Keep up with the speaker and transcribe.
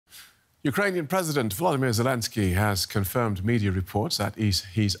Ukrainian President Volodymyr Zelenskyy has confirmed media reports that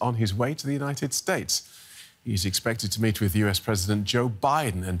he's on his way to the United States. He's expected to meet with US President Joe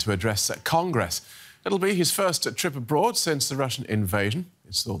Biden and to address Congress. It'll be his first trip abroad since the Russian invasion.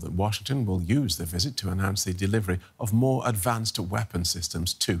 It's thought that Washington will use the visit to announce the delivery of more advanced weapon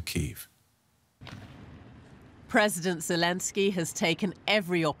systems to Kyiv. President Zelenskyy has taken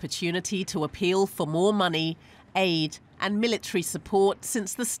every opportunity to appeal for more money, aid and military support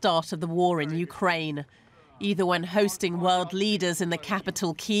since the start of the war in Ukraine, either when hosting world leaders in the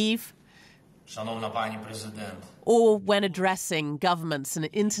capital Kyiv or when addressing governments and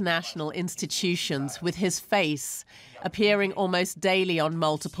international institutions with his face appearing almost daily on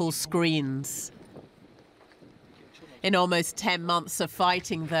multiple screens. In almost 10 months of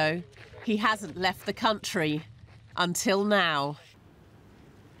fighting, though, he hasn't left the country until now.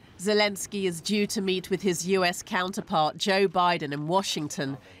 Zelenskyy is due to meet with his US counterpart Joe Biden in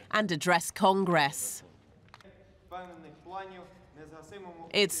Washington and address Congress.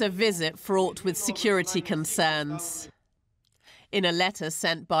 It's a visit fraught with security concerns. In a letter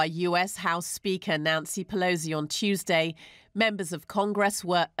sent by US House Speaker Nancy Pelosi on Tuesday, members of Congress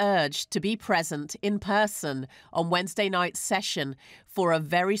were urged to be present in person on Wednesday night's session for a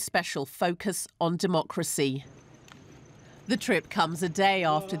very special focus on democracy. The trip comes a day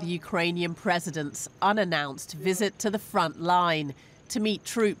after the Ukrainian president's unannounced visit to the front line to meet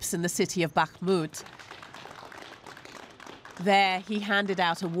troops in the city of Bakhmut. There, he handed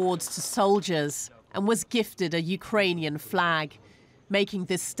out awards to soldiers and was gifted a Ukrainian flag, making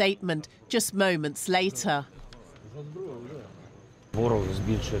this statement just moments later.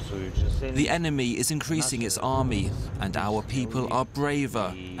 The enemy is increasing its army, and our people are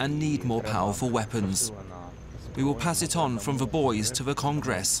braver and need more powerful weapons. We will pass it on from the boys to the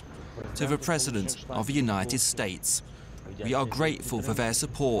Congress, to the President of the United States. We are grateful for their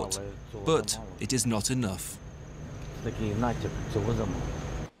support, but it is not enough.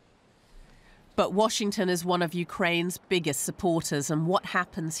 But Washington is one of Ukraine's biggest supporters, and what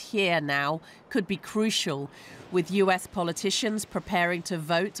happens here now could be crucial, with US politicians preparing to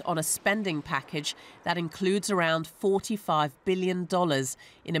vote on a spending package that includes around $45 billion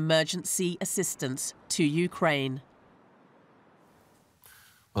in emergency assistance to Ukraine.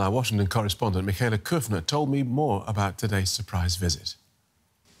 Well, our Washington correspondent Michaela Kufner told me more about today's surprise visit.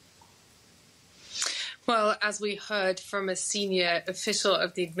 Well, as we heard from a senior official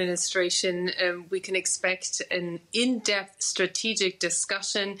of the administration, we can expect an in-depth strategic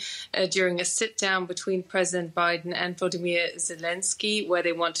discussion during a sit-down between President Biden and Volodymyr Zelenskyy, where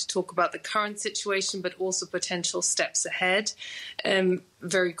they want to talk about the current situation, but also potential steps ahead.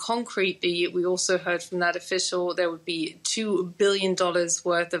 Very concretely, we also heard from that official there would be $2 billion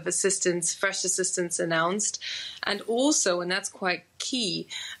worth of assistance, fresh assistance announced. And also, and that's quite key,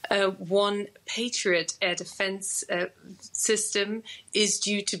 one Patriot air defense system is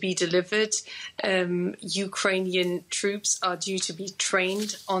due to be delivered. Ukrainian troops are due to be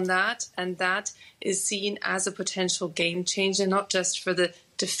trained on that, and that is seen as a potential game changer, not just for the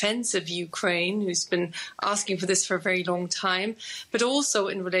defense of Ukraine, who's been asking for this for a very long time, but also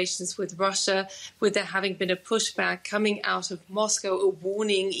in relations with Russia, with there having been a pushback coming out of Moscow, a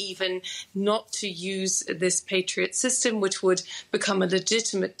warning even not to use this Patriot system, which would become a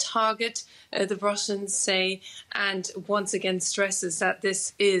legitimate target, the Russians say, and once again stresses that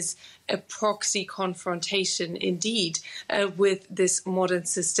this is a proxy confrontation indeed with this modern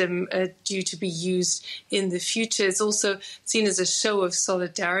system due to be used in the future. It's also seen as a show of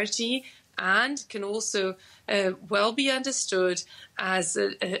solidarity and can also well be understood as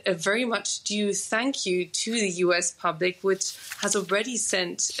a very much due thank you to the US public, which has already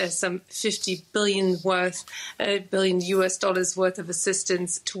sent some $50 billion US dollars worth of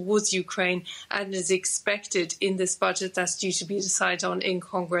assistance towards Ukraine, and is expected in this budget that's due to be decided on in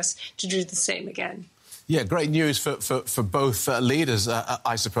Congress to do the same again. Yeah, great news for both leaders,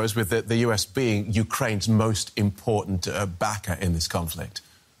 I suppose, with the US being Ukraine's most important backer in this conflict.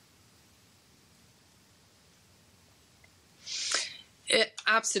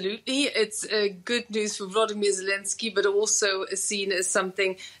 Absolutely. It's good news for Volodymyr Zelenskyy, but also seen as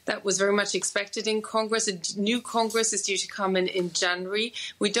something that was very much expected in Congress. A new Congress is due to come in January.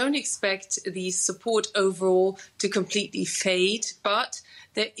 We don't expect the support overall to completely fade, but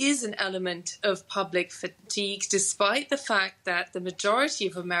there is an element of public fatigue, despite the fact that the majority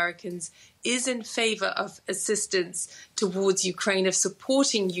of Americans is in favor of assistance towards Ukraine, of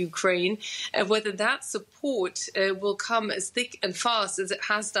supporting Ukraine. Whether that support will come as thick and fast as it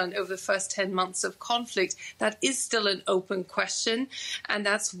has done over the first 10 months of conflict, that is still an open question. And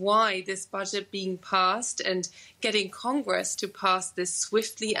that's why this budget being passed and getting Congress to pass this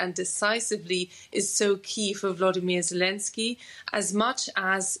swiftly and decisively is so key for Volodymyr Zelenskyy, as much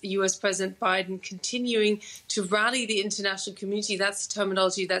as US President Biden continuing to rally the international community, that's the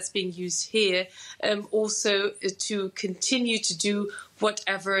terminology that's being used here, also to continue to do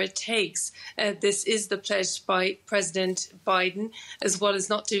whatever it takes. This is the pledge by President Biden, as well as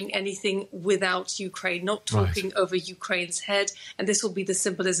not doing anything without Ukraine, not talking over Ukraine's head, and this will be the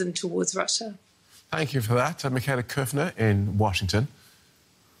symbolism towards Russia. Thank you for that, Michaela Kufner in Washington.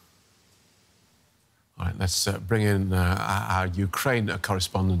 All right, let's bring in our Ukraine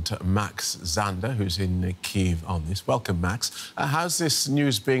correspondent, Max Zander, who's in Kyiv on this. Welcome, Max. How's this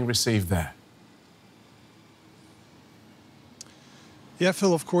news being received there? Yeah,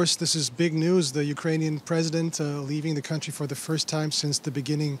 Phil, of course, this is big news. The Ukrainian president leaving the country for the first time since the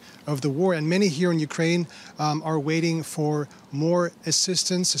beginning of the war. And many here in Ukraine are waiting for more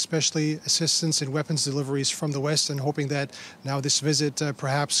assistance, especially assistance in weapons deliveries from the West, and hoping that now this visit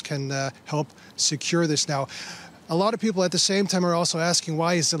perhaps can help secure this. Now, a lot of people at the same time are also asking,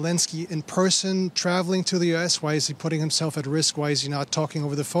 why is Zelenskyy in person traveling to the U.S.? Why is he putting himself at risk? Why is he not talking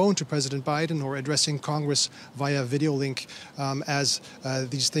over the phone to President Biden or addressing Congress via video link, as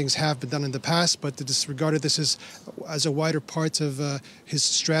these things have been done in the past? But disregarded this as a wider part of his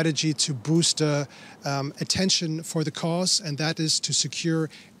strategy to boost attention for the cause, and that is to secure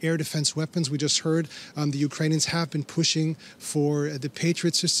air defense weapons. We just heard the Ukrainians have been pushing for the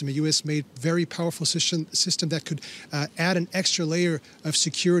Patriot system, a U.S.-made, very powerful system that could add an extra layer of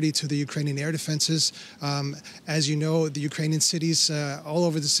security to the Ukrainian air defenses. As you know, the Ukrainian cities all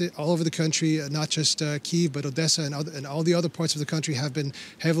over the country, not just Kyiv, but Odessa and all the other parts of the country have been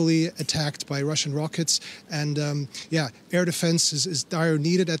heavily attacked by Russian rockets. And air defense is dire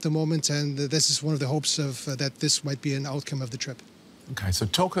needed at the moment, and this is one of the hopes of that this might be an outcome of the trip. OK, so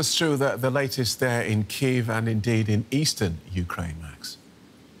talk us through the latest there in Kyiv and indeed in eastern Ukraine, Max.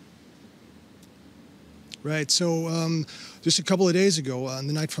 Right. So just a couple of days ago, on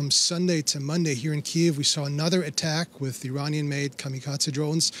the night from Sunday to Monday here in Kyiv, we saw another attack with Iranian-made kamikaze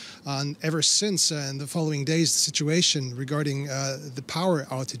drones. Ever since, in the following days, the situation regarding the power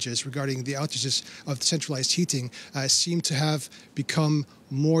outages, regarding the outages of centralized heating, seemed to have become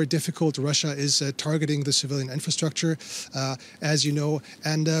more difficult. Russia is targeting the civilian infrastructure, as you know.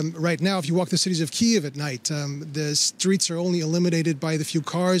 And right now, if you walk the cities of Kyiv at night, the streets are only illuminated by the few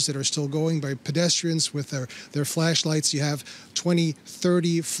cars that are still going, by pedestrians with their flashlights. You have 20,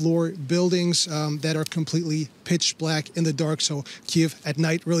 30 floor buildings that are completely pitch black in the dark. So Kyiv at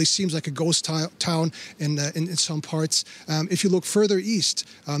night really seems like a ghost town in some parts. If you look further east,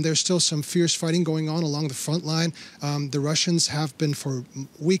 there's still some fierce fighting going on along the front line. The Russians have been for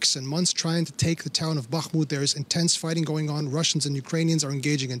weeks and months trying to take the town of Bakhmut. There's intense fighting going on. Russians and Ukrainians are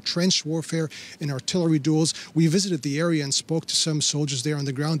engaging in trench warfare, in artillery duels. We visited the area and spoke to some soldiers there on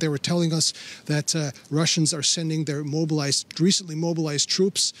the ground. They were telling us that Russians are sending their recently mobilized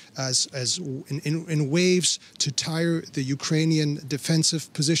troops in waves to tire the Ukrainian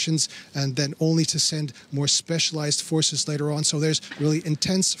defensive positions, and then only to send more specialized forces later on. So there's really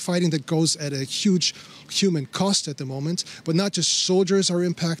intense fighting that goes at a huge human cost at the moment. But not just soldiers are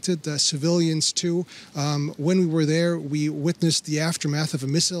impacted, civilians too. When we were there, we witnessed the aftermath of a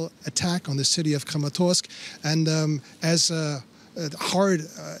missile attack on the city of Kramatorsk, and as hard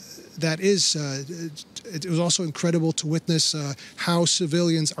that is, it was also incredible to witness how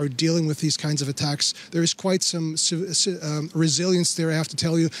civilians are dealing with these kinds of attacks. There is quite some resilience there, I have to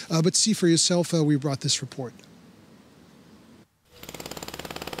tell you. But see for yourself, we brought this report.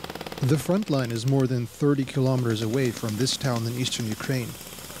 The front line is more than 30 kilometers away from this town in eastern Ukraine.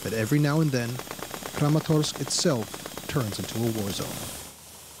 But every now and then, Kramatorsk itself turns into a war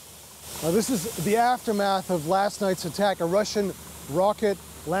zone. This is the aftermath of last night's attack. A Russian rocket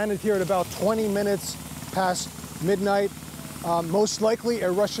landed here at about 20 minutes past midnight. Most likely a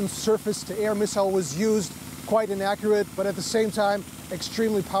Russian surface-to-air missile was used. Quite inaccurate, but at the same time,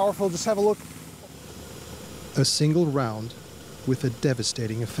 extremely powerful. Just have a look. A single round with a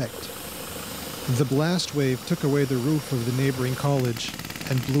devastating effect. The blast wave took away the roof of the neighboring college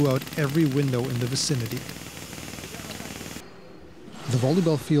and blew out every window in the vicinity. The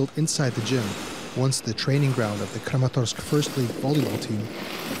volleyball field inside the gym, once the training ground of the Kramatorsk First League volleyball team,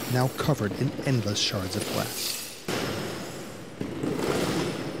 now covered in endless shards of glass.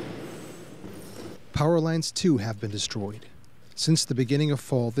 Power lines too have been destroyed. Since the beginning of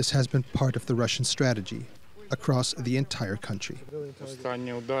fall, this has been part of the Russian strategy across the entire country.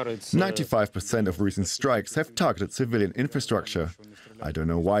 95% of recent strikes have targeted civilian infrastructure. I don't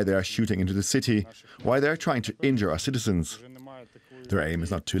know why they are shooting into the city, why they are trying to injure our citizens. Their aim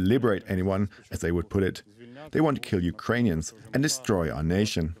is not to liberate anyone, as they would put it. They want to kill Ukrainians and destroy our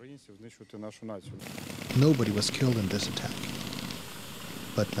nation. Nobody was killed in this attack.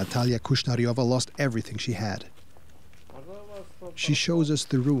 But Natalia Kushnaryova lost everything she had. She shows us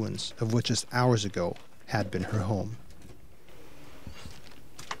the ruins of what just hours ago had been her home.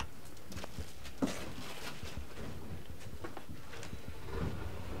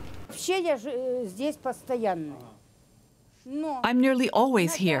 I'm nearly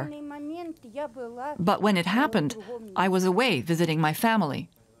always here. But when it happened, I was away visiting my family.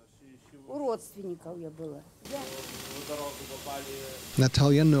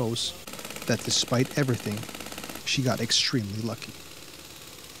 Natalia knows that despite everything, she got extremely lucky.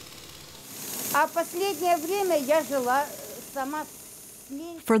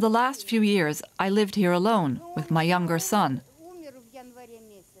 For the last few years, I lived here alone with my younger son.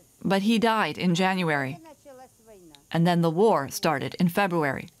 But he died in January. And then the war started in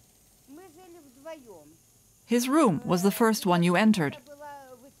February. His room was the first one you entered.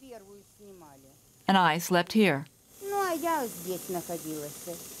 And I slept here.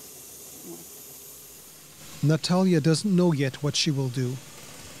 Natalia doesn't know yet what she will do.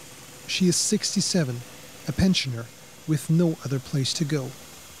 She is 67, a pensioner, with no other place to go.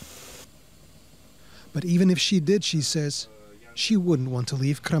 But even if she did, she says, she wouldn't want to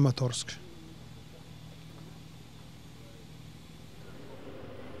leave Kramatorsk.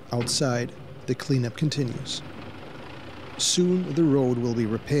 Outside, the cleanup continues. Soon the road will be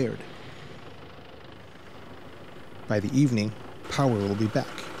repaired. By the evening, power will be back.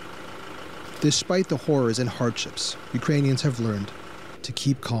 Despite the horrors and hardships, Ukrainians have learned to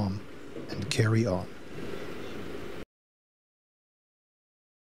keep calm and carry on.